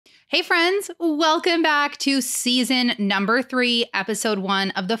Hey friends, welcome back to season number 3, episode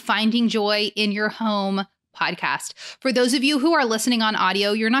 1 of the Finding Joy in Your Home podcast. For those of you who are listening on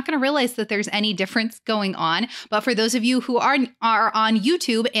audio, you're not going to realize that there's any difference going on. But for those of you who are on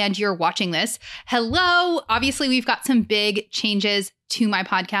YouTube and you're watching this, hello. Obviously, we've got some big changes to my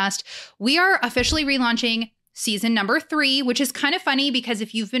podcast. We are officially relaunching season number 3, which is kind of funny because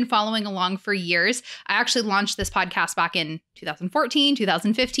if you've been following along for years, I actually launched this podcast back in 2014,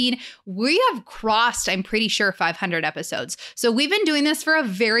 2015. We have crossed, I'm pretty sure, 500 episodes. So we've been doing this for a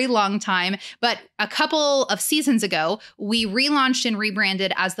very long time. But a couple of seasons ago, we relaunched and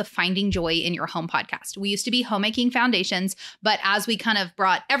rebranded as the Finding Joy in Your Home podcast. We used to be Homemaking Foundations, but as we kind of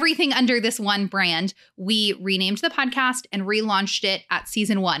brought everything under this one brand, we renamed the podcast and relaunched it at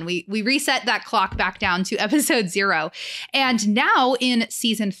season 1. We reset that clock back down to episode 0. And now in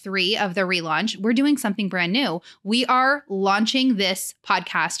season 3 of the relaunch, we're doing something brand new. We are launching this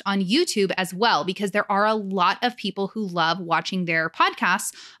podcast on YouTube as well, because there are a lot of people who love watching their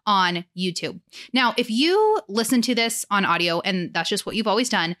podcasts on YouTube. Now, if you listen to this on audio and that's just what you've always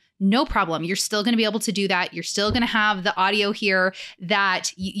done, no problem. You're still going to be able to do that. You're still going to have the audio here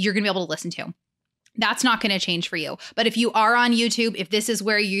that you're going to be able to listen to. That's not going to change for you. But if you are on YouTube, if this is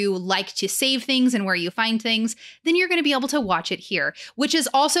where you like to save things and where you find things, then you're going to be able to watch it here, which is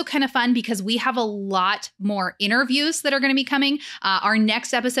also kind of fun because we have a lot more interviews that are going to be coming. Our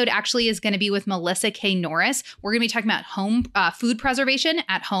next episode actually is going to be with Melissa K. Norris. We're going to be talking about home food preservation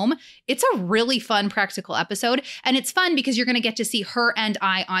at home. It's a really fun, practical episode. And it's fun because you're going to get to see her and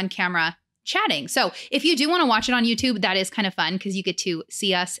I on camera chatting. So if you do want to watch it on YouTube, that is kind of fun because you get to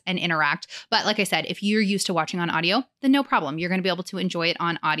see us and interact. But like I said, if you're used to watching on audio, then no problem. You're going to be able to enjoy it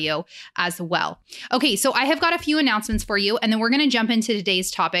on audio as well. Okay, so I have got a few announcements for you, and then we're going to jump into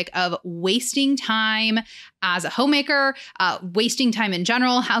today's topic of wasting time as a homemaker, wasting time in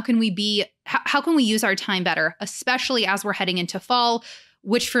general. How can we use our time better, especially as we're heading into fall,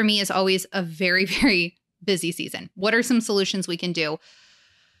 which for me is always a very, very busy season. What are some solutions we can do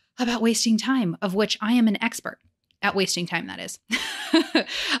about wasting time, of which I am an expert at wasting time, that is.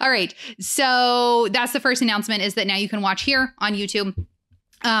 All right. So that's the first announcement, is that now you can watch here on YouTube.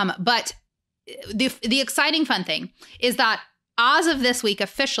 But the exciting fun thing is that as of this week,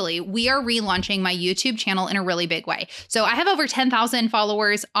 officially, we are relaunching my YouTube channel in a really big way. So I have over 10,000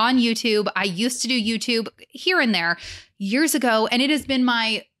 followers on YouTube. I used to do YouTube here and there years ago, and it has been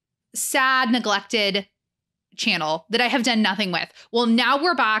my sad, neglected channel that I have done nothing with. Well, now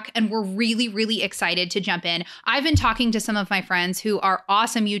we're back and we're really, really excited to jump in. I've been talking to some of my friends who are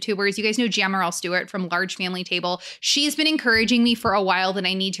awesome YouTubers. You guys know Jami from Large Family Table. She's been encouraging me for a while that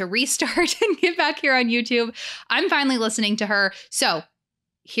I need to restart and get back here on YouTube. I'm finally listening to her. So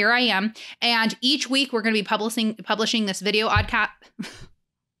here I am. And each week we're going to be publishing this video I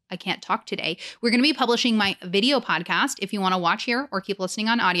can't talk today. We're going to be publishing my video podcast if you want to watch here or keep listening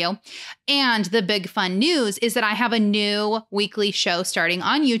on audio. And the big fun news is that I have a new weekly show starting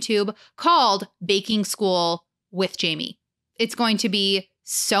on YouTube called Baking School with Jami. It's going to be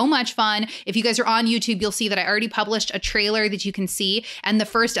so much fun. If you guys are on YouTube, you'll see that I already published a trailer that you can see. And the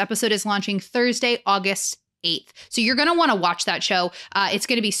first episode is launching Thursday, August 8th. So you're going to want to watch that show. It's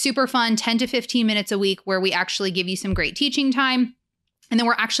going to be super fun, 10 to 15 minutes a week, where we actually give you some great teaching time. And then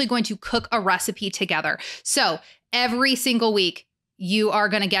we're actually going to cook a recipe together. So every single week, you are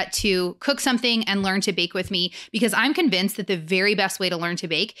going to get to cook something and learn to bake with me, because I'm convinced that the very best way to learn to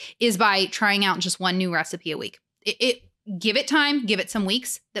bake is by trying out just one new recipe a week. Give it time, give it some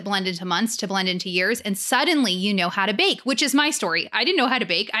weeks that blend into months to blend into years, and suddenly you know how to bake, which is my story. I didn't know how to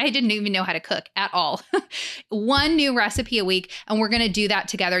bake. I didn't even know how to cook at all. One new recipe a week, and we're going to do that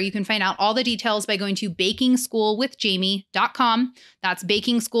together. You can find out all the details by going to bakingschoolwithjami.com. That's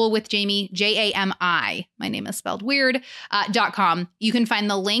bakingschoolwithjami, Jami. My name is spelled weird, .com. You can find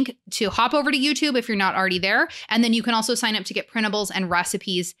the link to hop over to YouTube if you're not already there. And then you can also sign up to get printables and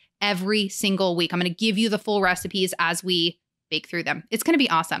recipes every single week. I'm going to give you the full recipes as we bake through them. It's going to be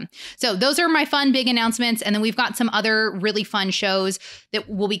awesome. So those are my fun big announcements. And then we've got some other really fun shows that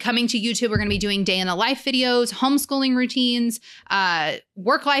will be coming to YouTube. We're going to be doing day in the life videos, homeschooling routines,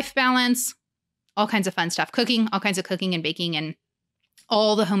 work-life balance, all kinds of fun stuff, cooking, all kinds of cooking and baking and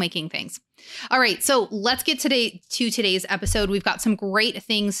all the homemaking things. All right. So let's get to today's episode. We've got some great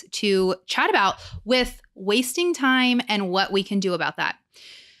things to chat about with wasting time and what we can do about that.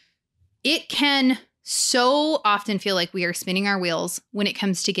 It can so often feel like we are spinning our wheels when it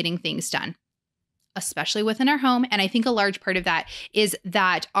comes to getting things done, especially within our home. And I think a large part of that is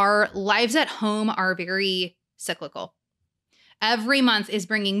that our lives at home are very cyclical. every month is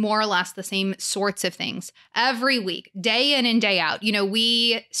bringing more or less the same sorts of things every week, day in and day out. You know,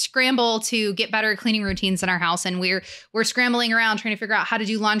 we scramble to get better cleaning routines in our house, and we're scrambling around trying to figure out how to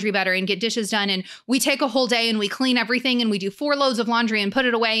do laundry better and get dishes done. And we take a whole day and we clean everything and we do 4 loads of laundry and put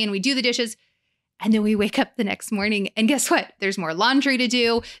it away and we do the dishes. And then we wake up the next morning and guess what? There's more laundry to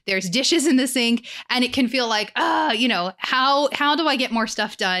do. There's dishes in the sink, and it can feel like, you know, how do I get more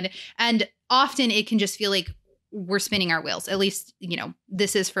stuff done? And often it can just feel like we're spinning our wheels. At least, you know,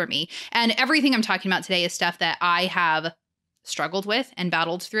 this is for me. And everything I'm talking about today is stuff that I have struggled with and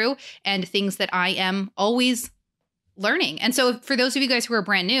battled through, and things that I am always learning. And so for those of you guys who are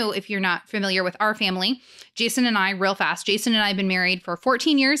brand new, if you're not familiar with our family, Jason and I, real fast, Jason and I have been married for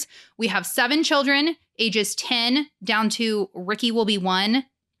 14 years. We have 7 children, ages 10 down to Ricky will be 1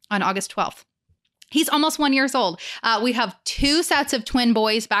 on August 12th. He's almost 1 year old. We have 2 sets of twin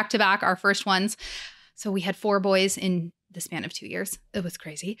boys back to back, our first ones. So we had 4 boys in the span of 2 years. It was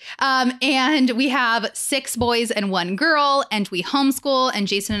crazy. And we have 6 boys and 1 girl, and we homeschool, and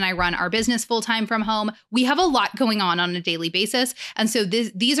Jason and I run our business full-time from home. We have a lot going on a daily basis. And so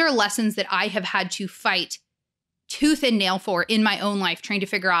these are lessons that I have had to fight tooth and nail for in my own life, trying to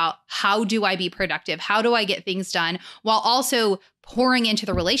figure out, how do I be productive? How do I get things done while also pouring into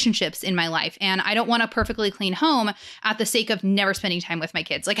the relationships in my life? And I don't want a perfectly clean home at the sake of never spending time with my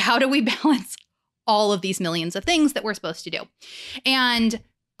kids. Like, how do we balance all of these millions of things that we're supposed to do? And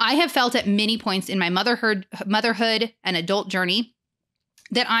I have felt at many points in my motherhood and adult journey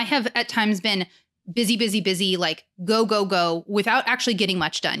that I have at times been busy, like go, without actually getting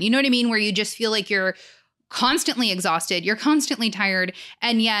much done. You know what I mean? Where you just feel like you're constantly exhausted, you're constantly tired,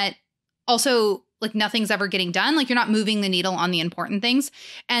 and yet also like nothing's ever getting done. Like you're not moving the needle on the important things.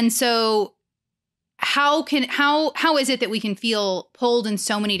 And so how is it that we can feel pulled in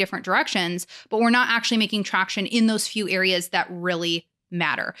so many different directions, but we're not actually making traction in those few areas that really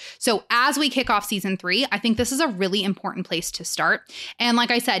matter? So as we kick off season 3, I think this is a really important place to start. And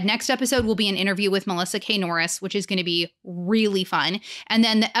like I said, next episode will be an interview with Melissa K. Norris, which is going to be really fun. And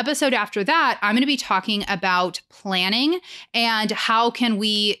then the episode after that, I'm going to be talking about planning and how can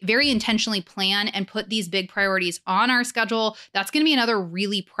we very intentionally plan and put these big priorities on our schedule. That's going to be another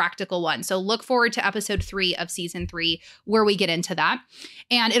really practical one. So look forward to episode 3 of season 3, where we get into that.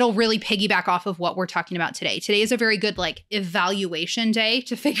 And it'll really piggyback off of what we're talking about today. Today is a very good like evaluation day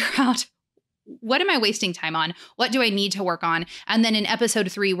to figure out, what am I wasting time on? What do I need to work on? And then in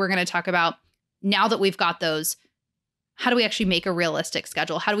episode 3, we're going to talk about, now that we've got those, how do we actually make a realistic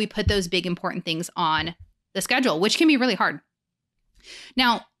schedule? How do we put those big important things on the schedule, which can be really hard.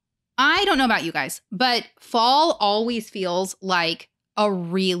 Now, I don't know about you guys, but fall always feels like a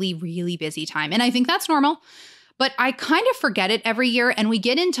really, really busy time. And I think that's normal. But I kind of forget it every year. And we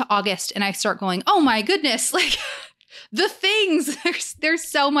get into August and I start going, oh my goodness, like the things, there's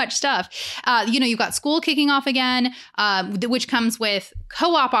so much stuff. You've got school kicking off again, which comes with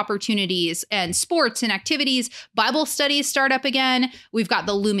co-op opportunities and sports and activities. Bible studies start up again. We've got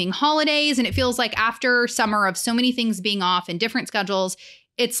the looming holidays. And it feels like after summer of so many things being off and different schedules,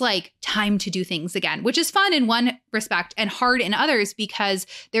 it's like time to do things again, which is fun in one respect and hard in others because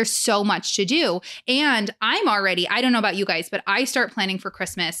there's so much to do. And I don't know about you guys, but I start planning for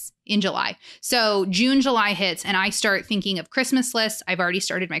Christmas in July. So June, July hits and I start thinking of Christmas lists. I've already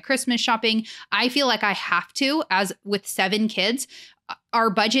started my Christmas shopping. I feel like I have to, as with 7 kids, our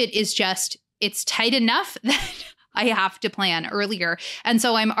budget is just, it's tight enough that I have to plan earlier. And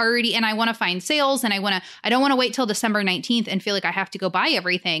so I want to find sales and I don't want to wait till December 19th and feel like I have to go buy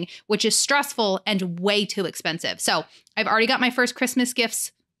everything, which is stressful and way too expensive. So I've already got my first Christmas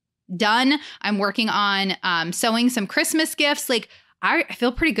gifts done. I'm working on sewing some Christmas gifts. Like I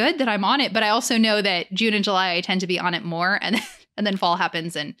feel pretty good that I'm on it, but I also know that June and July, I tend to be on it more. And then fall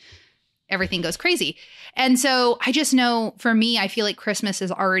happens and everything goes crazy. And so I just know for me, I feel like Christmas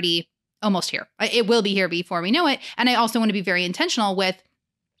is already almost here. It will be here before we know it. And I also want to be very intentional with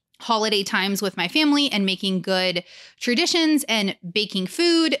holiday times with my family and making good traditions and baking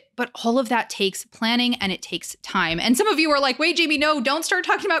food. But all of that takes planning and it takes time. And some of you are like, wait, Jami, no, don't start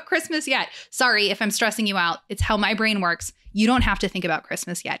talking about Christmas yet. Sorry if I'm stressing you out. It's how my brain works. You don't have to think about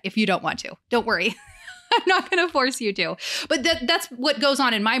Christmas yet if you don't want to. Don't worry. I'm not going to force you to. But that's what goes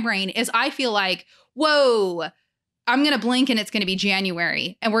on in my brain is I feel like, whoa, I'm going to blink and it's going to be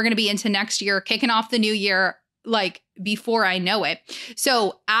January and we're going to be into next year, kicking off the new year, like before I know it.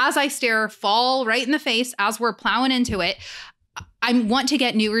 So as I stare fall right in the face, as we're plowing into it, I want to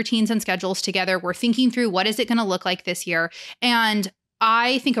get new routines and schedules together. We're thinking through what is it going to look like this year. And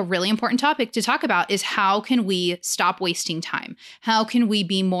I think a really important topic to talk about is how can we stop wasting time? How can we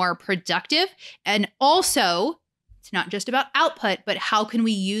be more productive and also It's not just about output, but how can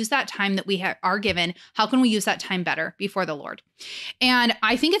we use that time that we are given? How can we use that time better before the Lord? And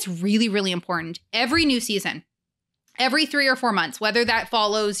I think it's really, really important. Every new season, every 3 or 4 months, whether that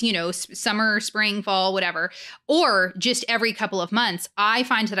follows, summer, spring, fall, whatever, or just every couple of months, I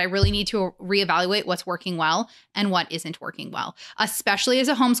find that I really need to reevaluate what's working well and what isn't working well. Especially as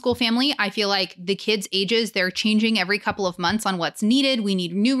a homeschool family, I feel like the kids' ages, they're changing every couple of months on what's needed. We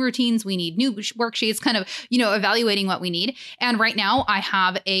need new routines. We need new worksheets, kind of, evaluating what we need. And right now I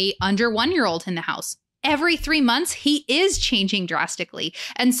have a under 1-year-old in the house. Every 3 months, he is changing drastically.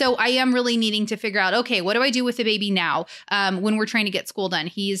 And so I am really needing to figure out, okay, what do I do with the baby now when we're trying to get school done?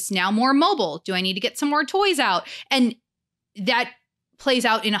 He's now more mobile. Do I need to get some more toys out? And that plays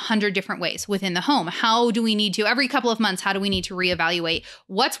out in 100 different ways within the home. How do we need to, every couple of months, how do we need to reevaluate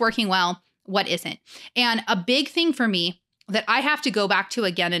what's working well, what isn't? And a big thing for me that I have to go back to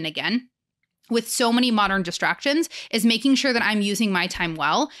again and again with so many modern distractions is making sure that I'm using my time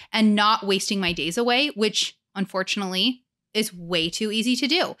well and not wasting my days away, which unfortunately is way too easy to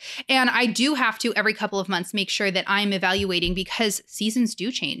do. And I do have to every couple of months make sure that I'm evaluating because seasons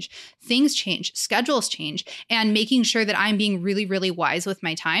do change, things change, schedules change, and making sure that I'm being really, really wise with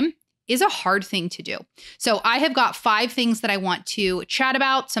my time is a hard thing to do. So I have got 5 things that I want to chat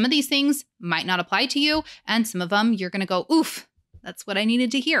about. Some of these things might not apply to you, and some of them you're going to go, oof. That's what I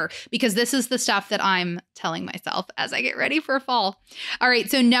needed to hear because this is the stuff that I'm telling myself as I get ready for fall. All right.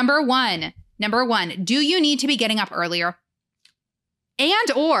 So number one, do you need to be getting up earlier?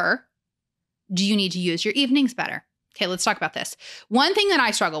 And or do you need to use your evenings better? Okay, let's talk about this. One thing that I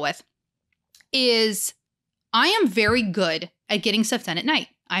struggle with is I am very good at getting stuff done at night.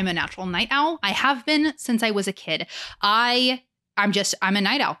 I'm a natural night owl. I have been since I was a kid. I'm a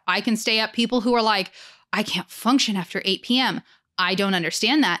night owl. I can stay up. People who are like, I can't function after 8 p.m. I don't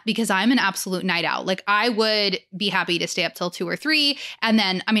understand that because I'm an absolute night owl. Like I would be happy to stay up till 2 or 3. And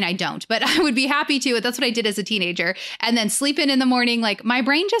then, I don't, but I would be happy to. That's what I did as a teenager. And then sleep in the morning. Like my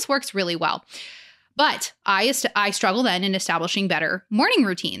brain just works really well. But I struggle then in establishing better morning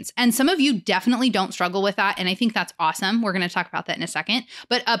routines. And some of you definitely don't struggle with that. And I think that's awesome. We're going to talk about that in a second.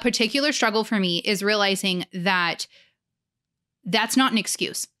 But a particular struggle for me is realizing that that's not an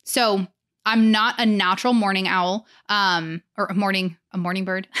excuse. So I'm not a natural morning owl, or a morning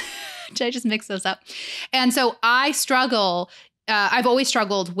bird. Did I just mix those up? And so I struggle. I've always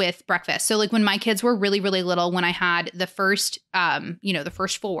struggled with breakfast. So like when my kids were really, really little, when I had the first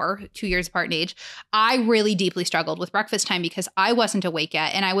 4, 2 years apart in age, I really deeply struggled with breakfast time because I wasn't awake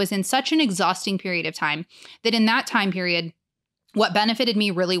yet. And I was in such an exhausting period of time that in that time period, what benefited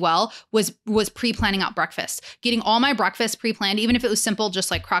me really well was pre-planning out breakfast, getting all my breakfast pre-planned, even if it was simple, just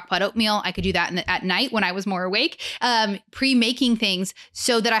like crock pot oatmeal. I could do that at night when I was more awake, pre-making things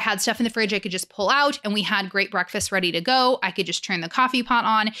so that I had stuff in the fridge I could just pull out and we had great breakfast ready to go. I could just turn the coffee pot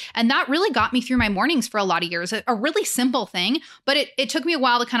on. And that really got me through my mornings for a lot of years. A really simple thing, but it took me a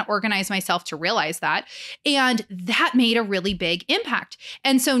while to kind of organize myself to realize that. And that made a really big impact.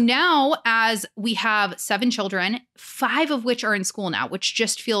 And so now as we have 7 children, 5 of which are in school now, which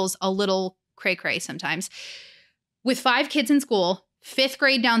just feels a little cray-cray sometimes. With 5 kids in school, 5th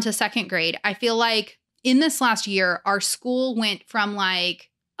grade down to 2nd grade, I feel like in this last year, our school went from like,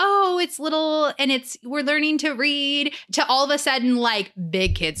 oh, it's little and we're learning to read to all of a sudden like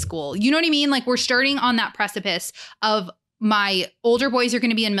big kid school. You know what I mean? Like we're starting on that precipice of my older boys are going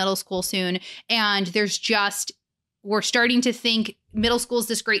to be in middle school soon. And we're starting to think middle school is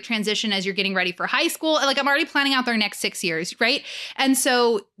this great transition as you're getting ready for high school. Like I'm already planning out their next 6 years, right? And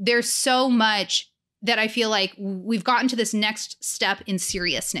so there's so much that I feel like we've gotten to this next step in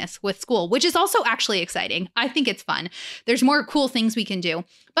seriousness with school, which is also actually exciting. I think it's fun. There's more cool things we can do.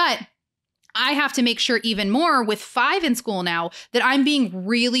 But I have to make sure even more with 5 in school now that I'm being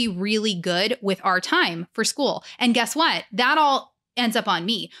really, really good with our time for school. And guess what? That all ends up on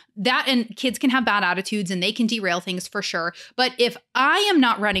me. That and kids can have bad attitudes and they can derail things for sure. But if I am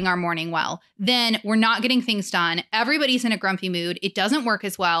not running our morning well, then we're not getting things done. Everybody's in a grumpy mood. It doesn't work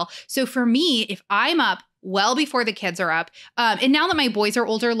as well. So for me, if I'm up well before the kids are up. And now that my boys are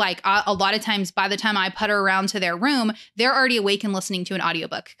older, like a lot of times by the time I putter around to their room, they're already awake and listening to an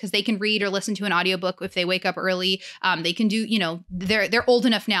audiobook because they can read or listen to an audiobook if they wake up early. They can do, they're old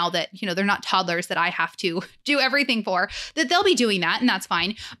enough now that, they're not toddlers that I have to do everything for, that they'll be doing that and that's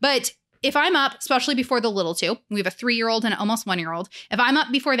fine. But if I'm up, especially before the little 2, we have a 3-year-old and an almost 1-year-old. If I'm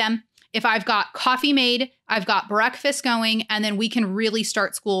up before them, if I've got coffee made, I've got breakfast going, and then we can really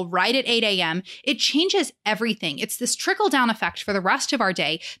start school right at 8 a.m., it changes everything. It's this trickle-down effect for the rest of our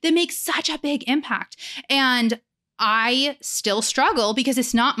day that makes such a big impact. And I still struggle because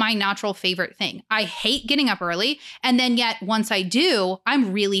it's not my natural favorite thing. I hate getting up early. And then yet once I do,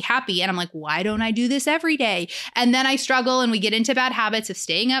 I'm really happy. And I'm like, why don't I do this every day? And then I struggle and we get into bad habits of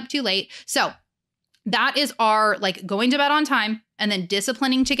staying up too late. So that is our like going to bed on time and then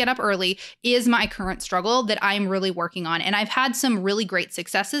disciplining to get up early is my current struggle that I'm really working on. And I've had some really great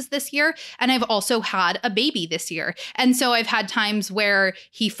successes this year. And I've also had a baby this year. And so I've had times where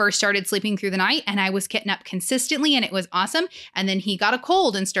he first started sleeping through the night and I was getting up consistently and it was awesome. And then he got a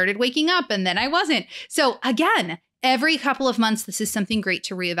cold and started waking up and then I wasn't. So again, every couple of months, this is something great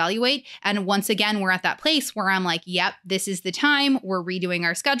to reevaluate. And once again, we're at that place where I'm like, yep, this is the time. We're redoing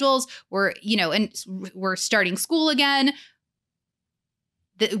our schedules. And we're starting school again.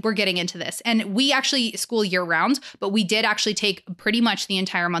 We're getting into this. And we actually school year round, but we did actually take pretty much the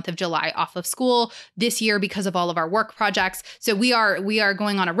entire month of July off of school this year because of all of our work projects. So we are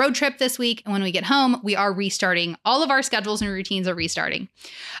going on a road trip this week. And when we get home, we are restarting. All of our schedules and routines are restarting.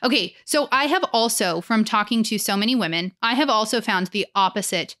 Okay. So I have also, from talking to so many women, I have also found the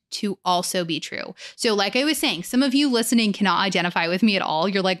opposite to also be true. So like I was saying, some of you listening cannot identify with me at all.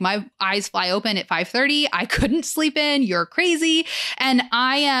 You're like, my eyes fly open at 5:30. I couldn't sleep in. You're crazy. And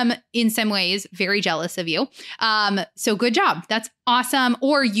I am in some ways very jealous of you. So good job. That's awesome.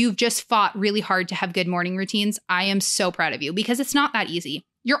 Or you've just fought really hard to have good morning routines. I am so proud of you because it's not that easy.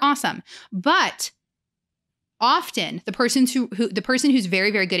 You're awesome. But often the person who's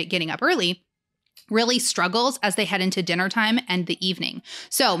very, very good at getting up early really struggles as they head into dinner time and the evening.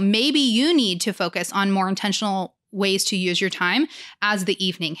 So maybe you need to focus on more intentional ways to use your time as the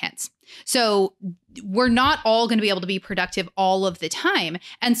evening hits. So we're not all going to be able to be productive all of the time.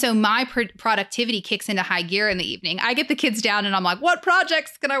 And so my productivity kicks into high gear in the evening. I get the kids down and I'm like, what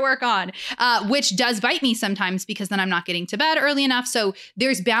projects can I work on? Which does bite me sometimes because then I'm not getting to bed early enough. So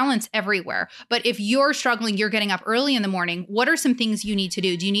there's balance everywhere. But if you're struggling, you're getting up early in the morning, what are some things you need to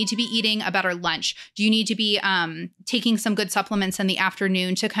do? Do you need to be eating a better lunch? Do you need to be taking some good supplements in the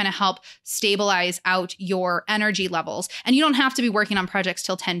afternoon to kind of help stabilize out your energy levels? And you don't have to be working on projects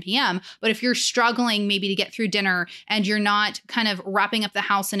till 10 p.m. But if you're struggling maybe to get through dinner and you're not kind of wrapping up the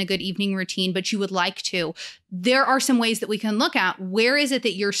house in a good evening routine, but you would like to, there are some ways that we can look at where is it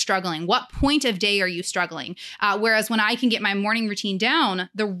that you're struggling? What point of day are you struggling? Whereas when I can get my morning routine down,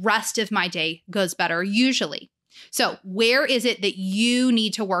 the rest of my day goes better usually. So where is it that you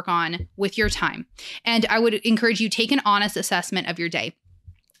need to work on with your time? And I would encourage you take an honest assessment of your day.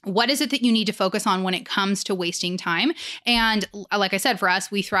 What is it that you need to focus on when it comes to wasting time? And like I said, for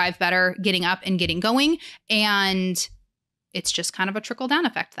us, we thrive better getting up and getting going. And it's just kind of a trickle down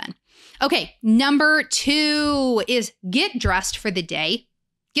effect then. Okay, number 2 is get dressed for the day.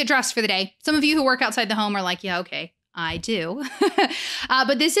 Get dressed for the day. Some of you who work outside the home are like, yeah, okay. I do.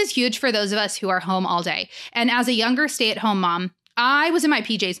 But this is huge for those of us who are home all day. And as a younger stay-at-home mom, I was in my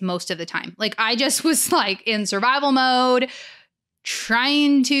PJs most of the time. Like I just was like in survival mode,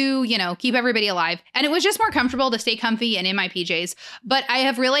 trying to, keep everybody alive. And it was just more comfortable to stay comfy and in my PJs. But I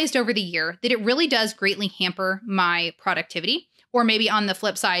have realized over the year that it really does greatly hamper my productivity. Or maybe on the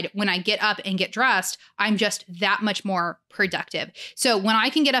flip side, when I get up and get dressed, I'm just that much more productive. So when I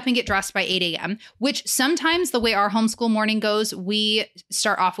can get up and get dressed by 8 a.m., which sometimes the way our homeschool morning goes, we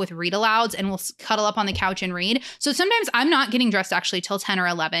start off with read alouds and we'll cuddle up on the couch and read. So sometimes I'm not getting dressed actually till 10 or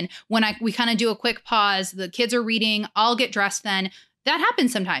 11. When we kind of do a quick pause, the kids are reading, I'll get dressed then. That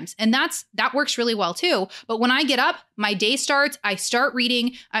happens sometimes. And that works really well too. But when I get up, my day starts, I start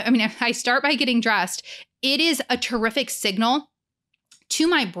reading. I start by getting dressed. It is a terrific signal to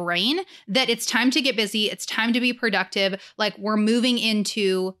my brain that it's time to get busy. It's time to be productive. Like we're moving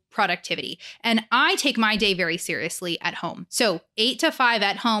into productivity. And I take my day very seriously at home. So 8 to 5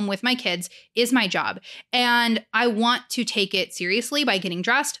 at home with my kids is my job. And I want to take it seriously by getting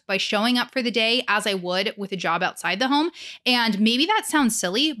dressed, by showing up for the day as I would with a job outside the home. And maybe that sounds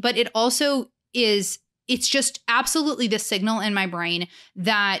silly, but it also is, it's just absolutely the signal in my brain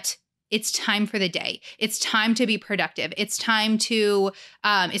that it's time for the day. It's time to be productive. It's time to,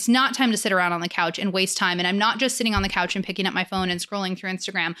 it's not time to sit around on the couch and waste time. And I'm not just sitting on the couch and picking up my phone and scrolling through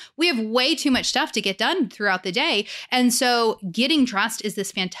Instagram. We have way too much stuff to get done throughout the day. And so getting dressed is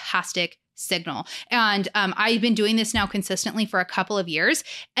this fantastic signal. And I've been doing this now consistently for a couple of years.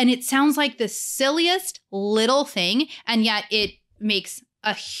 And it sounds like the silliest little thing. And yet it makes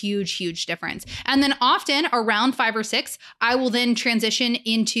a huge, huge difference. And then often around 5 or 6, I will then transition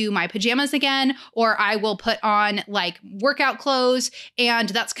into my pajamas again, or I will put on like workout clothes. And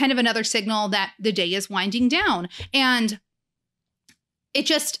that's kind of another signal that the day is winding down. And it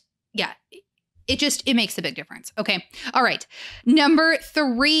just, it makes a big difference. Okay. All right. Number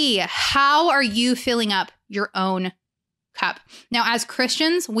 3, how are you filling up your own cup. Now, as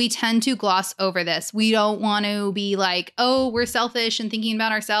Christians, we tend to gloss over this. We don't want to be like, oh, we're selfish and thinking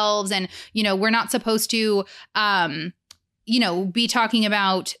about ourselves. And, we're not supposed to, be talking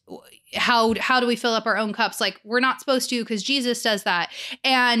about how do we fill up our own cups? Like, we're not supposed to, because Jesus does that.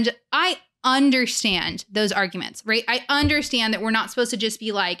 And I understand those arguments, right? I understand that we're not supposed to just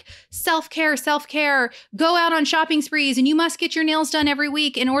be like self-care, go out on shopping sprees, and you must get your nails done every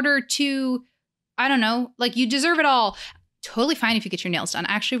week in order to, I don't know, like you deserve it all. Totally fine if you get your nails done.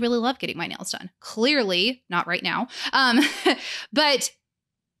 I actually really love getting my nails done. Clearly, not right now. But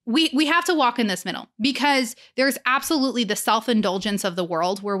we have to walk in this middle, because there's absolutely the self-indulgence of the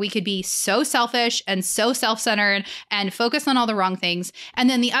world where we could be so selfish and so self-centered and focus on all the wrong things. And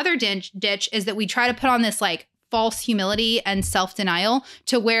then the other ditch is that we try to put on this like false humility and self-denial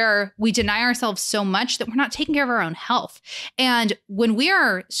to where we deny ourselves so much that we're not taking care of our own health. And when we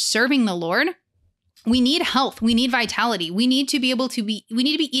are serving the Lord, we need health. We need vitality. We need to be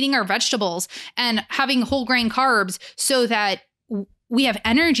eating our vegetables and having whole grain carbs so that we have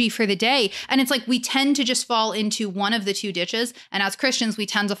energy for the day. And it's like we tend to just fall into one of the two ditches. And as Christians, we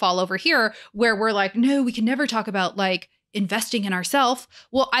tend to fall over here where we're like, no, we can never talk about like investing in ourselves.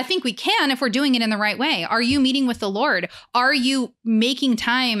 Well, I think we can if we're doing it in the right way. Are you meeting with the Lord? Are you making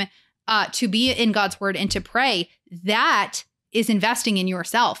time to be in God's word and to pray? That is investing in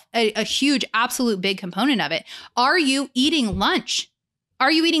yourself, a huge, absolute big component of it. Are you eating lunch?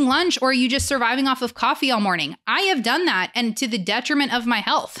 Are you eating lunch, or are you just surviving off of coffee all morning? I have done that, and to the detriment of my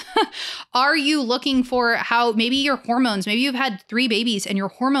health. Are you looking for how maybe your hormones, maybe you've had 3 babies and your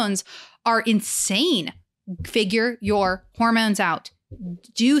hormones are insane. Figure your hormones out.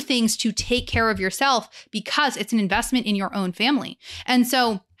 Do things to take care of yourself, because it's an investment in your own family. And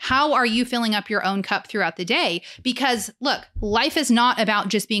so how are you filling up your own cup throughout the day? Because look, life is not about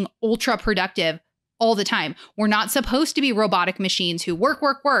just being ultra productive all the time. We're not supposed to be robotic machines who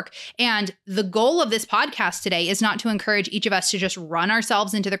work. And the goal of this podcast today is not to encourage each of us to just run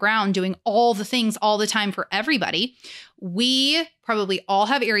ourselves into the ground doing all the things all the time for everybody. We probably all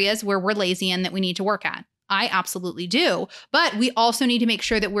have areas where we're lazy and that we need to work at. I absolutely do. But we also need to make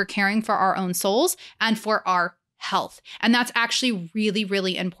sure that we're caring for our own souls and for our health. And that's actually really,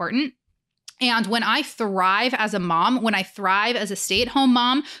 really important. And when I thrive as a mom, when I thrive as a stay-at-home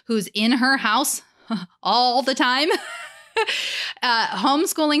mom who's in her house all the time,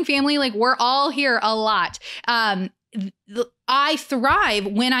 homeschooling family, like we're all here a lot. I thrive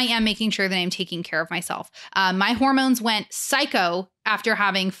when I am making sure that I'm taking care of myself. My hormones went psycho after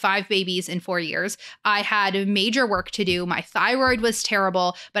having 5 babies in 4 years. I had major work to do. My thyroid was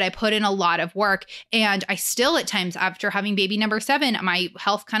terrible, but I put in a lot of work. And I still, at times, after having baby number 7, my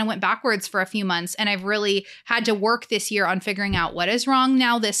health kind of went backwards for a few months. And I've really had to work this year on figuring out what is wrong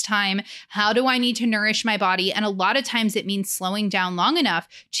now this time. How do I need to nourish my body? And a lot of times it means slowing down long enough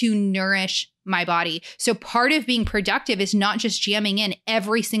to nourish my body. So part of being productive is not just jamming in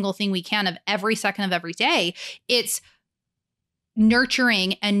every single thing we can of every second of every day. It's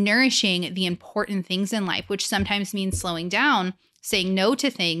nurturing and nourishing the important things in life, which sometimes means slowing down, saying no to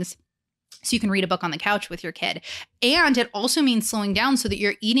things so you can read a book on the couch with your kid. And it also means slowing down so that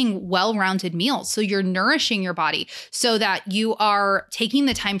you're eating well-rounded meals. So you're nourishing your body so that you are taking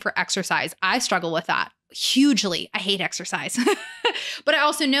the time for exercise. I struggle with that hugely. I hate exercise. But I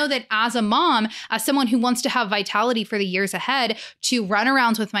also know that as a mom, as someone who wants to have vitality for the years ahead, to run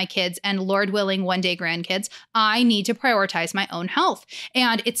around with my kids and, Lord willing, one day grandkids, I need to prioritize my own health.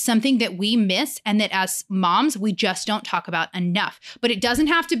 And it's something that we miss and that as moms, we just don't talk about enough. But it doesn't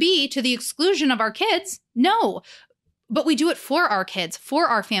have to be to the exclusion of our kids. No. But we do it for our kids, for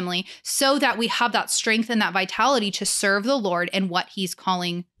our family, so that we have that strength and that vitality to serve the Lord and what He's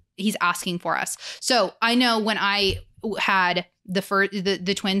asking for us. So I know when I had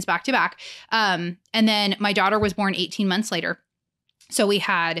the twins back to back, and then my daughter was born 18 months later. So we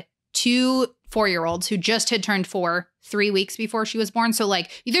had 2 4-year-olds who just had turned 4 3 weeks before she was born. So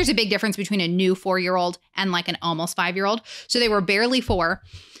like there's a big difference between a new 4-year-old and like an almost 5-year-old. So they were barely 4.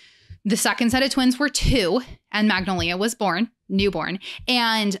 The second set of twins were 2, and Magnolia was newborn.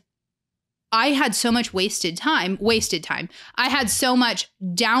 And I had so much wasted time. I had so much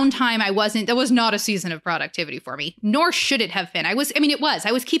downtime. That was not a season of productivity for me, nor should it have been. I was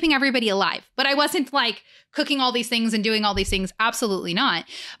keeping everybody alive, but I wasn't like cooking all these things and doing all these things. Absolutely not.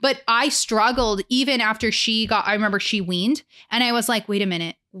 But I struggled even after I remember she weaned, and I was like, wait a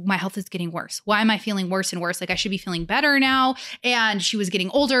minute. My health is getting worse. Why am I feeling worse and worse? Like I should be feeling better now. And she was getting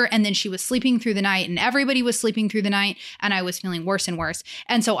older, and then she was sleeping through the night, and everybody was sleeping through the night, and I was feeling worse and worse.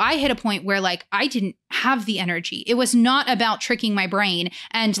 And so I hit a point where like I didn't have the energy. It was not about tricking my brain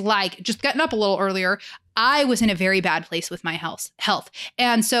and like just getting up a little earlier. I was in a very bad place with my health.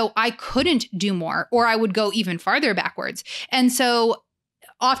 And so I couldn't do more, or I would go even farther backwards. And so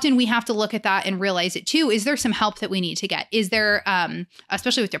often we have to look at that and realize it too. Is there some help that we need to get? Is there,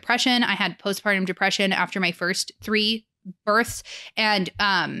 especially with depression, I had postpartum depression after my first 3 births and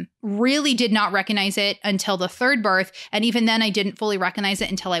really did not recognize it until the 3rd birth. And even then I didn't fully recognize it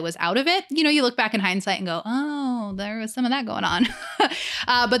until I was out of it. You know, you look back in hindsight and go, oh, there was some of that going on.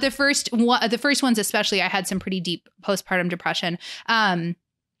 But the first ones, especially, I had some pretty deep postpartum depression and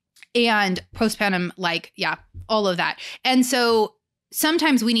postpartum, all of that. And so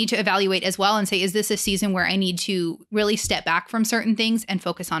sometimes we need to evaluate as well and say, is this a season where I need to really step back from certain things and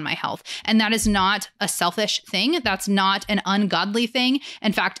focus on my health? And that is not a selfish thing. That's not an ungodly thing.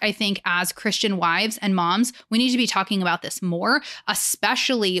 In fact, I think as Christian wives and moms, we need to be talking about this more,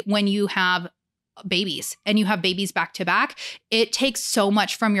 especially when you have babies and you have babies back to back. It takes so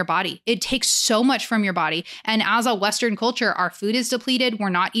much from your body. And as a Western culture, our food is depleted. We're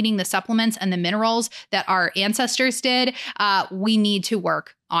not eating the supplements and the minerals that our ancestors did. We need to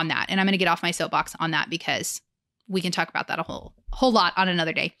work on that. And I'm going to get off my soapbox on that because we can talk about that a whole lot on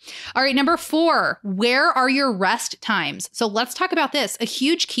another day. All right, number 4, where are your rest times? So let's talk about this. A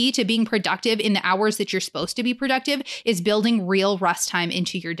huge key to being productive in the hours that you're supposed to be productive is building real rest time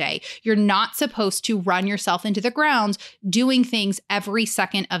into your day. You're not supposed to run yourself into the ground doing things every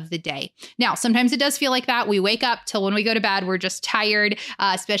second of the day. Now, sometimes it does feel like that. We wake up till when we go to bed, we're just tired,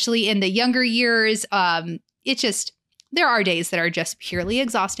 especially in the younger years. There are days that are just purely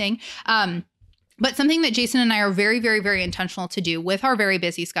exhausting. But something that Jason and I are very, very, very intentional to do with our very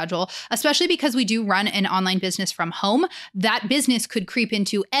busy schedule, especially because we do run an online business from home, that business could creep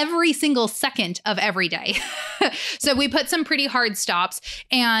into every single second of every day. So we put some pretty hard stops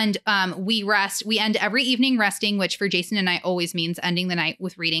and we rest. We end every evening resting, which for Jason and I always means ending the night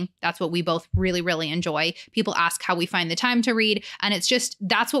with reading. That's what we both really, really enjoy. People ask how we find the time to read. And it's just,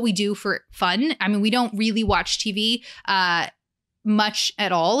 that's what we do for fun. I mean, we don't really watch TV much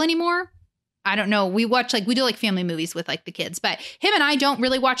at all anymore. I don't know. We do family movies with the kids, but him and I don't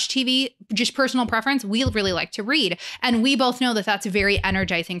really watch TV, just personal preference. We really like to read. And we both know that that's very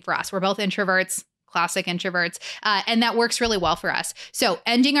energizing for us. We're both introverts, classic introverts, and that works really well for us. So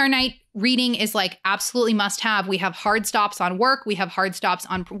ending our night reading is absolutely must have. We have hard stops on work. We have hard stops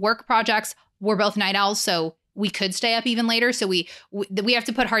on work projects. We're both night owls, so we could stay up even later. So we have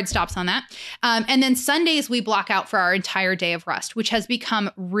to put hard stops on that. And then Sundays we block out for our entire day of rest, which has become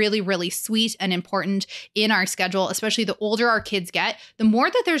really, really sweet and important in our schedule, especially the older our kids get, the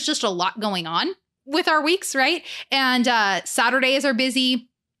more that there's just a lot going on with our weeks, right? And Saturdays are busy.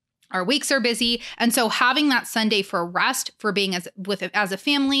 Our weeks are busy. And so having that Sunday for rest, for being as a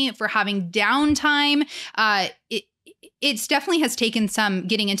family, for having downtime, it definitely has taken some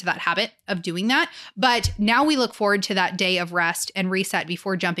getting into that habit of doing that. But now we look forward to that day of rest and reset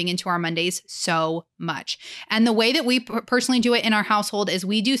before jumping into our Mondays so much. And the way that we personally do it in our household is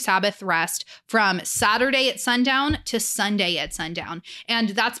we do Sabbath rest from Saturday at sundown to Sunday at sundown. And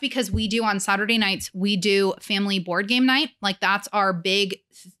that's because we do on Saturday nights, we do family board game night. That's our big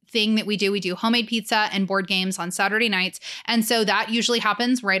thing that we do. We do homemade pizza and board games on Saturday nights. And so that usually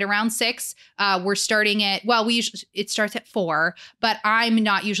happens right around 6. We're starting at, it starts at 4, but I'm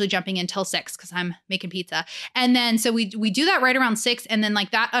not usually jumping in till 6 because I'm making pizza. And then, so we do that right around 6. And then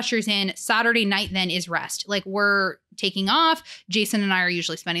that ushers in Saturday night then is rest. We're taking off. Jason and I are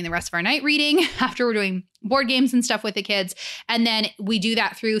usually spending the rest of our night reading after we're doing board games and stuff with the kids. And then we do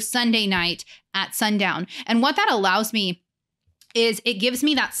that through Sunday night at sundown. And what that allows me is it gives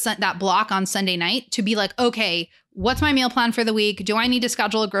me that block on Sunday night to be okay, what's my meal plan for the week? Do I need to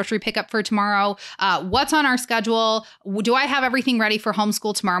schedule a grocery pickup for tomorrow? What's on our schedule? Do I have everything ready for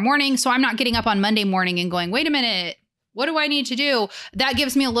homeschool tomorrow morning? So I'm not getting up on Monday morning and going, wait a minute, what do I need to do? That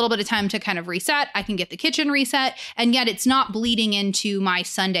gives me a little bit of time to kind of reset. I can get the kitchen reset, and yet it's not bleeding into my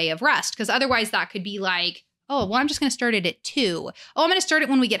Sunday of rest, because otherwise that could be oh, well, I'm just going to start it at 2. Oh, I'm going to start it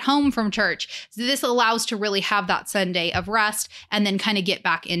when we get home from church. So this allows to really have that Sunday of rest and then kind of get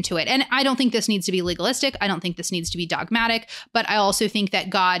back into it. And I don't think this needs to be legalistic. I don't think this needs to be dogmatic, but I also think that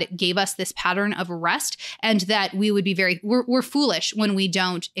God gave us this pattern of rest, and that we would be we're foolish when we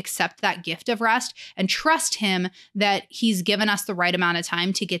don't accept that gift of rest and trust him that he's given us the right amount of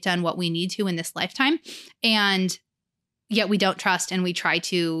time to get done what we need to in this lifetime. And yet we don't trust, and we try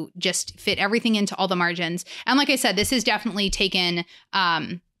to just fit everything into all the margins. And like I said, this has definitely taken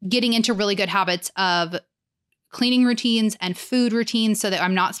getting into really good habits of cleaning routines and food routines so that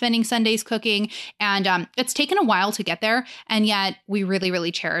I'm not spending Sundays cooking. And it's taken a while to get there. And yet we really,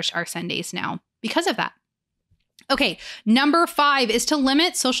 really cherish our Sundays now because of that. Okay, number 5 is to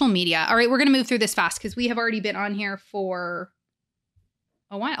limit social media. All right, we're going to move through this fast because we have already been on here for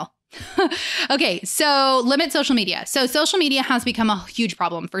a while. Okay, so limit social media. So social media has become a huge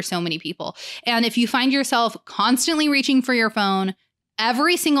problem for so many people. And if you find yourself constantly reaching for your phone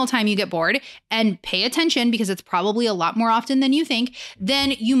every single time you get bored, and pay attention because it's probably a lot more often than you think,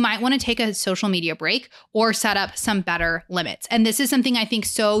 then you might want to take a social media break or set up some better limits. And this is something I think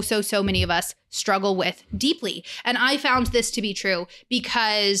so many of us struggle with deeply. And I found this to be true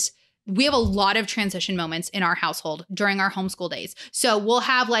because we have a lot of transition moments in our household during our homeschool days. So we'll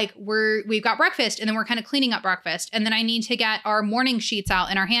have we've got breakfast and then we're kind of cleaning up breakfast. And then I need to get our morning sheets out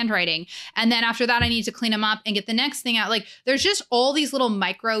and our handwriting. And then after that, I need to clean them up and get the next thing out. Like there's just all these little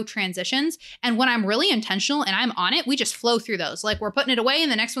micro transitions. And when I'm really intentional and I'm on it, we just flow through those. Like we're putting it away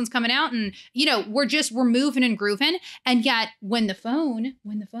and the next one's coming out and, we're moving and grooving. And yet when the phone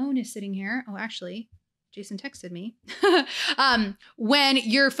is sitting here, Jason texted me. When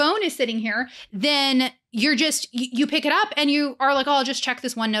your phone is sitting here, then you pick it up and you are like, oh, I'll just check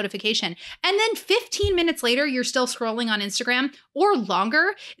this one notification. And then 15 minutes later, you're still scrolling on Instagram or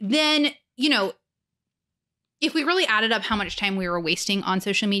longer. Then, if we really added up how much time we were wasting on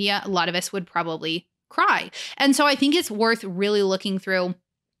social media, a lot of us would probably cry. And so I think it's worth really looking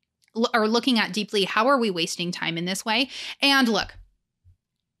at deeply, how are we wasting time in this way? And look,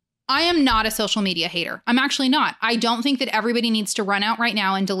 I am not a social media hater. I'm actually not. I don't think that everybody needs to run out right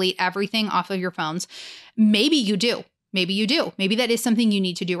now and delete everything off of your phones. Maybe you do. Maybe that is something you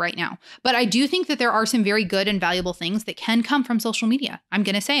need to do right now. But I do think that there are some very good and valuable things that can come from social media. I'm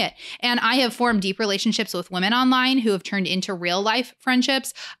going to say it. And I have formed deep relationships with women online who have turned into real life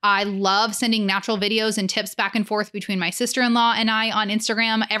friendships. I love sending natural videos and tips back and forth between my sister-in-law and I on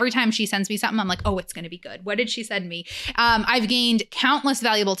Instagram. Every time she sends me something, I'm like, oh, it's going to be good. What did she send me? I've gained countless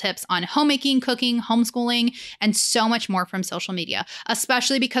valuable tips on homemaking, cooking, homeschooling, and so much more from social media,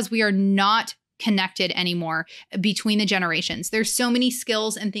 especially because we are not connected anymore between the generations. There's so many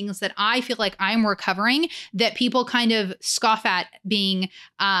skills and things that I feel like I'm recovering that people kind of scoff at being,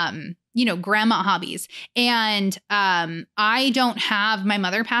 grandma hobbies. And I don't have, my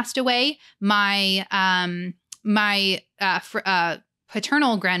mother passed away. My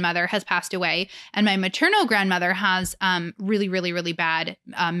paternal grandmother has passed away, and my maternal grandmother has really bad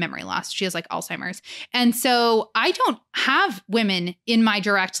memory loss. She has Alzheimer's. And so I don't have women in my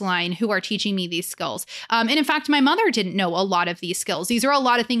direct line who are teaching me these skills. And in fact, my mother didn't know a lot of these skills. These are a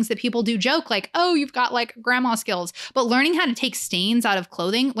lot of things that people do joke oh, you've got grandma skills. But learning how to take stains out of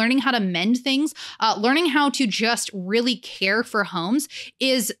clothing, learning how to mend things, learning how to just really care for homes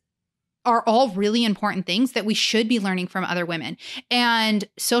are all really important things that we should be learning from other women. And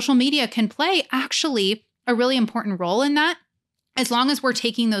social media can play actually a really important role in that, as long as we're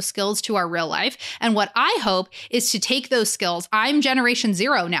taking those skills to our real life. And what I hope is to take those skills. I'm generation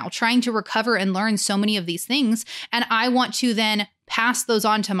 0 now, trying to recover and learn so many of these things. And I want to then pass those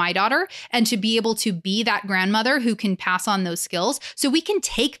on to my daughter and to be able to be that grandmother who can pass on those skills so we can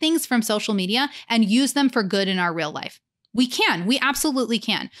take things from social media and use them for good in our real life. We absolutely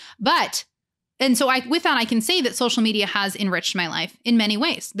can. And so with that, I can say that social media has enriched my life in many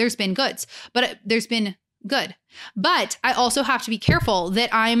ways. There's been good. But I also have to be careful that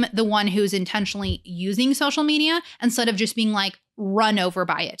I'm the one who's intentionally using social media instead of just being run over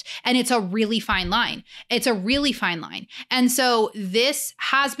by it. And it's a really fine line. And so this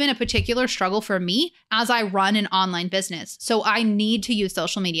has been a particular struggle for me as I run an online business. So I need to use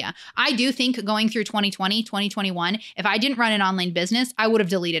social media. I do think going through 2020, 2021, if I didn't run an online business, I would have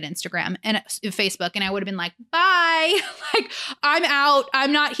deleted Instagram and Facebook, and I would have been bye. I'm out.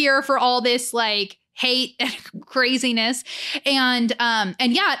 I'm not here for all this hate and craziness. And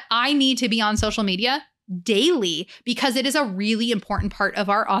yet I need to be on social media daily because it is a really important part of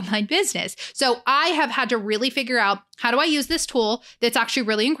our online business. So I have had to really figure out, how do I use this tool that's actually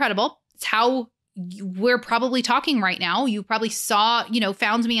really incredible? It's how we're probably talking right now. You probably saw,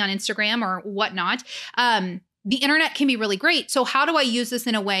 found me on Instagram or whatnot. The internet can be really great. So how do I use this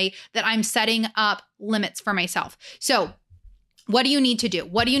in a way that I'm setting up limits for myself? So what do you need to do?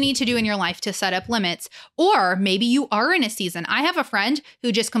 What do you need to do in your life to set up limits? Or maybe you are in a season. I have a friend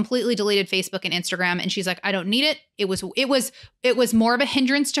who just completely deleted Facebook and Instagram, and she's like, I don't need it. It was more of a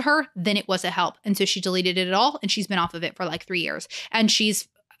hindrance to her than it was a help. And so she deleted it all, and she's been off of it for 3 years. And she's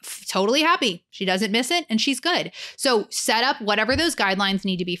totally happy. She doesn't miss it, and she's good. So set up whatever those guidelines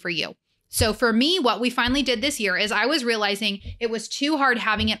need to be for you. So for me, what we finally did this year is I was realizing it was too hard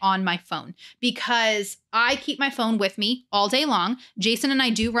having it on my phone because I keep my phone with me all day long. Jason and I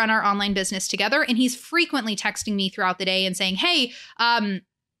do run our online business together, and he's frequently texting me throughout the day and saying, hey,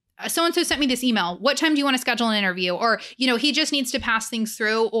 so-and-so sent me this email. What time do you want to schedule an interview? Or, he just needs to pass things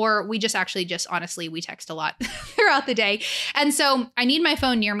through, or we just honestly, we text a lot throughout the day. And so I need my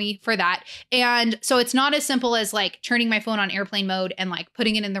phone near me for that. And so it's not as simple as like turning my phone on airplane mode and like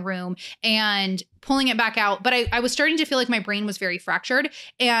putting it in the room and pulling it back out. But I was starting to feel like my brain was very fractured,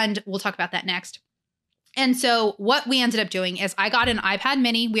 and we'll talk about that next. And so what we ended up doing is I got an iPad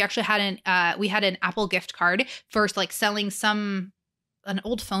mini. We actually had an Apple gift card for like selling an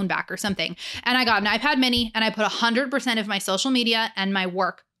old phone back or something. And I got an iPad mini, and I put 100% of my social media and my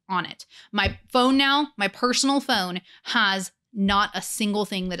work on it. My phone now, my personal phone, has not a single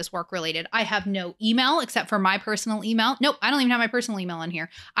thing that is work related. I have no email except for my personal email. Nope, I don't even have my personal email on here.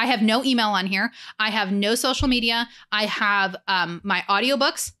 I have no email on here. I have no social media. I have my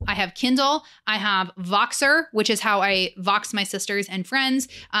audiobooks. I have Kindle. I have Voxer, which is how I Vox my sisters and friends.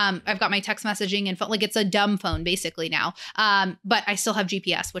 I've got my text messaging and felt like it's a dumb phone basically now. But I still have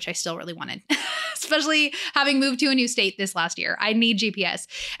GPS, which I still really wanted, especially having moved to a new state this last year. I need GPS.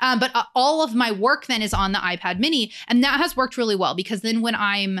 But all of my work then is on the iPad mini, and that has worked really well, because then when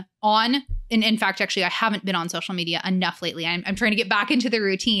I'm on, and in fact, actually, I haven't been on social media enough lately. I'm trying to get back into the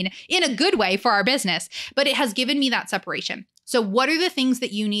routine in a good way for our business, but it has given me that separation. So what are the things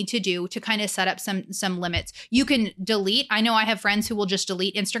that you need to do to kind of set up some limits? You can delete. I know I have friends who will just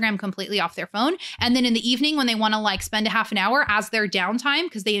delete Instagram completely off their phone. And then in the evening, when they want to like spend a half an hour as their downtime,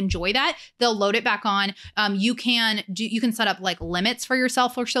 because they enjoy that, they'll load it back on. You can set up like limits for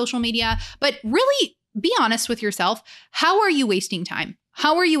yourself for social media, but really be honest with yourself. How are you wasting time?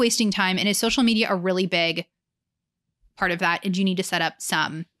 How are you wasting time? And is social media a really big part of that? And you need to set up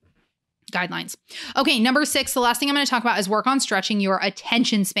some guidelines. Okay, number 6, the last thing I'm going to talk about is work on stretching your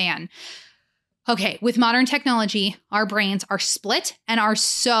attention span. Okay, with modern technology, our brains are split and are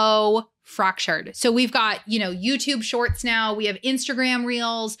so fractured. So we've got, YouTube shorts now, we have Instagram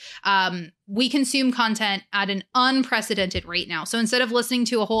reels. We consume content at an unprecedented rate now. So instead of listening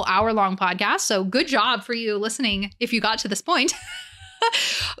to a whole hour-long podcast, so good job for you listening if you got to this point.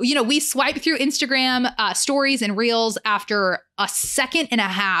 We swipe through Instagram stories and reels after a second and a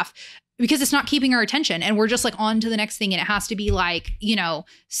half, because it's not keeping our attention, and we're just like on to the next thing, and it has to be like,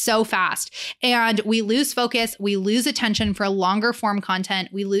 so fast. And we lose focus. We lose attention for longer form content.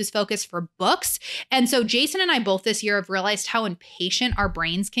 We lose focus for books. And so Jason and I both this year have realized how impatient our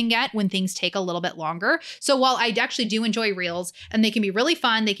brains can get when things take a little bit longer. So while I actually do enjoy reels, and they can be really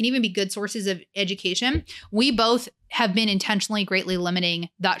fun, they can even be good sources of education, we both have been intentionally greatly limiting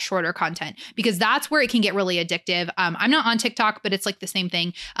that shorter content, because that's where it can get really addictive. I'm not on TikTok, but it's like the same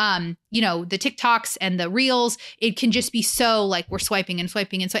thing. The TikToks and the reels, it can just be so like we're swiping and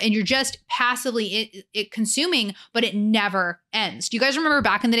swiping. And you're just passively it consuming, but it never ends. Do you guys remember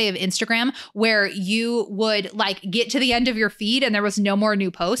back in the day of Instagram where you would like get to the end of your feed and there was no more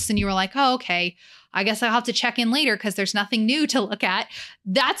new posts, and you were like, oh, okay, I guess I'll have to check in later because there's nothing new to look at.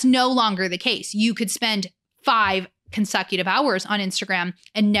 That's no longer the case. You could spend 5 consecutive hours on Instagram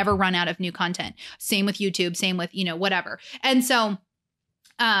and never run out of new content. Same with YouTube, same with, whatever. And so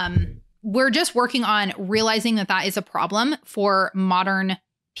we're just working on realizing that is a problem for modern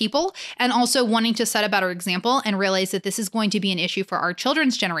people, and also wanting to set a better example and realize that this is going to be an issue for our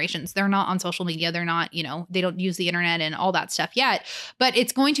children's generations. They're not on social media. They're not, they don't use the internet and all that stuff yet, but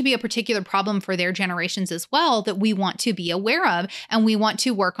it's going to be a particular problem for their generations as well that we want to be aware of, and we want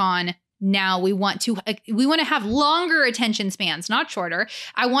to work on. Now we want to have longer attention spans, not shorter.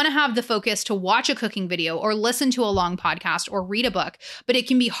 I want to have the focus to watch a cooking video or listen to a long podcast or read a book, but it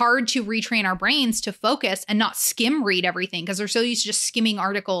can be hard to retrain our brains to focus and not skim read everything, because they're so used to just skimming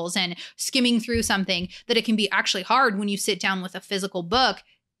articles and skimming through something that it can be actually hard when you sit down with a physical book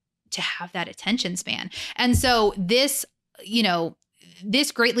to have that attention span. And so this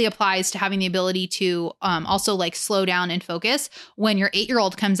greatly applies to having the ability to also like slow down and focus when your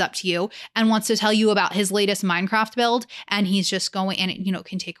 8-year-old comes up to you and wants to tell you about his latest Minecraft build. And he's just going, and it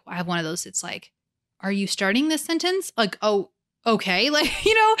can take, I have one of those. It's like, are you starting this sentence? Like, oh, okay.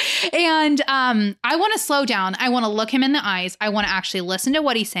 And I want to slow down. I want to look him in the eyes. I want to actually listen to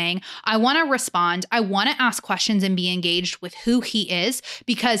what he's saying. I want to respond. I want to ask questions and be engaged with who he is,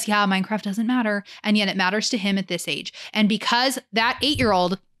 because Minecraft doesn't matter. And yet it matters to him at this age. And because that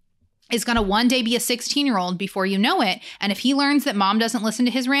 8-year-old is going to one day be a 16-year-old before you know it. And if he learns that mom doesn't listen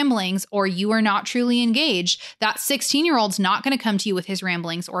to his ramblings, or you are not truly engaged, that 16-year-old's not going to come to you with his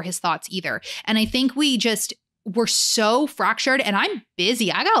ramblings or his thoughts either. And I think we're so fractured, and I'm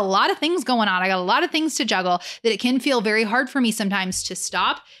busy. I got a lot of things going on. I got a lot of things to juggle that it can feel very hard for me sometimes to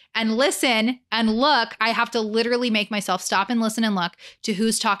stop and listen and look. I have to literally make myself stop and listen and look to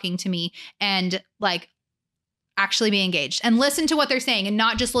who's talking to me, and like actually be engaged and listen to what they're saying and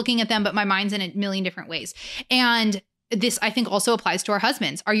not just looking at them, but my mind's in a million different ways. And this, I think, also applies to our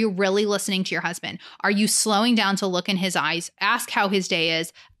husbands. Are you really listening to your husband? Are you slowing down to look in his eyes, ask how his day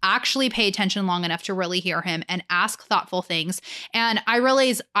is, actually pay attention long enough to really hear him and ask thoughtful things? And I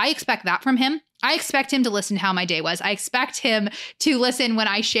realize I expect that from him. I expect him to listen to how my day was. I expect him to listen when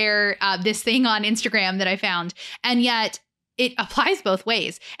I share this thing on Instagram that I found. And yet it applies both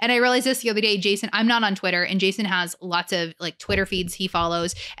ways. And I realized this the other day, Jason, I'm not on Twitter, and Jason has lots of like Twitter feeds he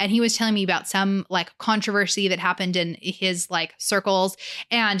follows. And he was telling me about some like controversy that happened in his like circles.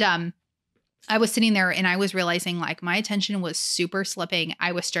 And I was sitting there and I was realizing like my attention was super slipping.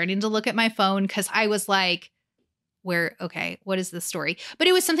 I was starting to look at my phone because I was like, okay, what is this story? But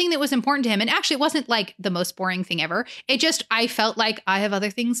it was something that was important to him. And actually, it wasn't like the most boring thing ever. I felt like I have other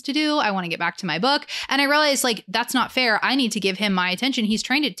things to do. I want to get back to my book. And I realized like, that's not fair. I need to give him my attention. He's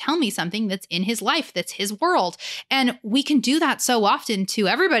trying to tell me something that's in his life, that's his world. And we can do that so often to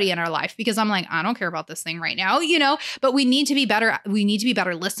everybody in our life because I'm like, I don't care about this thing right now, but we need to be better. We need to be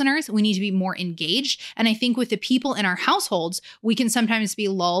better listeners. We need to be more engaged. And I think with the people in our households, we can sometimes be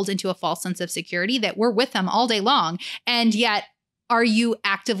lulled into a false sense of security that we're with them all day long. And yet, are you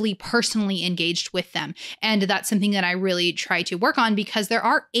actively personally engaged with them? And that's something that I really try to work on because there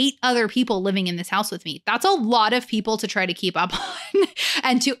are 8 other people living in this house with me. That's a lot of people to try to keep up on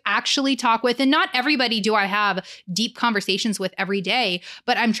and to actually talk with. And not everybody do I have deep conversations with every day,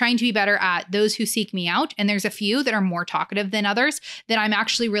 but I'm trying to be better at those who seek me out. And there's a few that are more talkative than others that I'm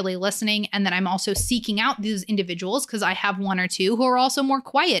actually really listening. And that I'm also seeking out these individuals because I have 1 or 2 who are also more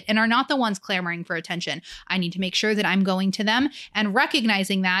quiet and are not the ones clamoring for attention. I need to make sure that I'm going to them and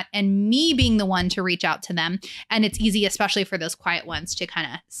recognizing that and me being the one to reach out to them. And it's easy, especially for those quiet ones, to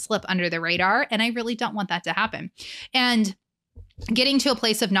kind of slip under the radar. And I really don't want that to happen. And getting to a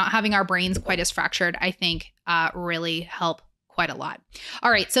place of not having our brains quite as fractured, I think really help quite a lot. All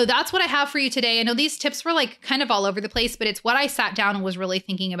right. So that's what I have for you today. I know these tips were like kind of all over the place, but it's what I sat down and was really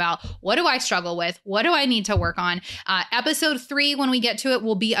thinking about. What do I struggle with? What do I need to work on? Episode 3, when we get to it,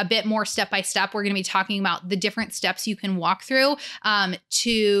 will be a bit more step by step. We're going to be talking about the different steps you can walk through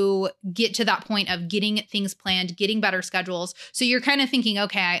to get to that point of getting things planned, getting better schedules. So you're kind of thinking,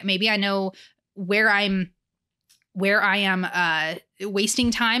 okay, maybe I know where I am wasting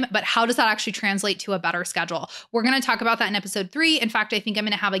time, but how does that actually translate to a better schedule? We're going to talk about that in episode 3. In fact, I think I'm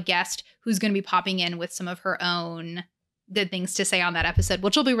going to have a guest who's going to be popping in with some of her own good things to say on that episode,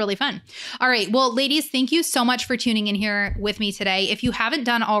 which will be really fun. All right. Well, ladies, thank you so much for tuning in here with me today. If you haven't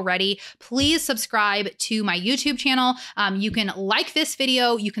done already, please subscribe to my YouTube channel. You can like this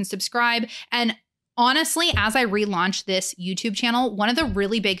video, you can subscribe, and honestly, as I relaunch this YouTube channel, one of the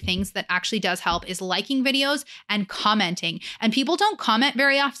really big things that actually does help is liking videos and commenting. And people don't comment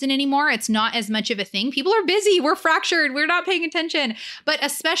very often anymore. It's not as much of a thing. People are busy. We're fractured. We're not paying attention. But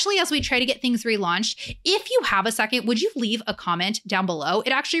especially as we try to get things relaunched, if you have a second, would you leave a comment down below?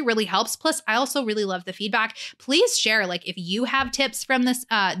 It actually really helps. Plus, I also really love the feedback. Please share, like, if you have tips from this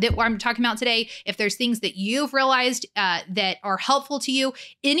that I'm talking about today, if there's things that you've realized that are helpful to you,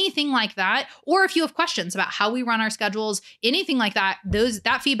 anything like that, or if you have questions about how we run our schedules, anything like that,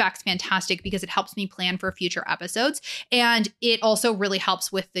 that feedback's fantastic because it helps me plan for future episodes. And it also really helps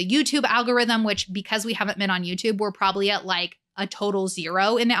with the YouTube algorithm, which, because we haven't been on YouTube, we're probably at like a total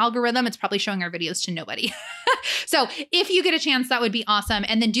 0 in the algorithm. It's probably showing our videos to nobody. So if you get a chance, that would be awesome.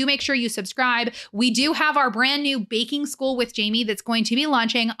 And then do make sure you subscribe. We do have our brand new baking school with Jami that's going to be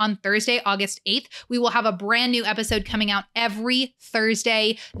launching on Thursday, August 8th. We will have a brand new episode coming out every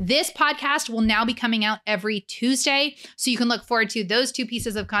Thursday. This podcast will now be coming out every Tuesday. So you can look forward to those 2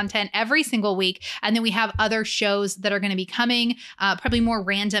 pieces of content every single week. And then we have other shows that are going to be coming, probably more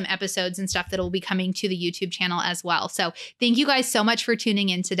random episodes and stuff that will be coming to the YouTube channel as well. So thank you guys so much for tuning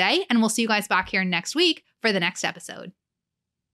in today. And we'll see you guys back here next week for the next episode.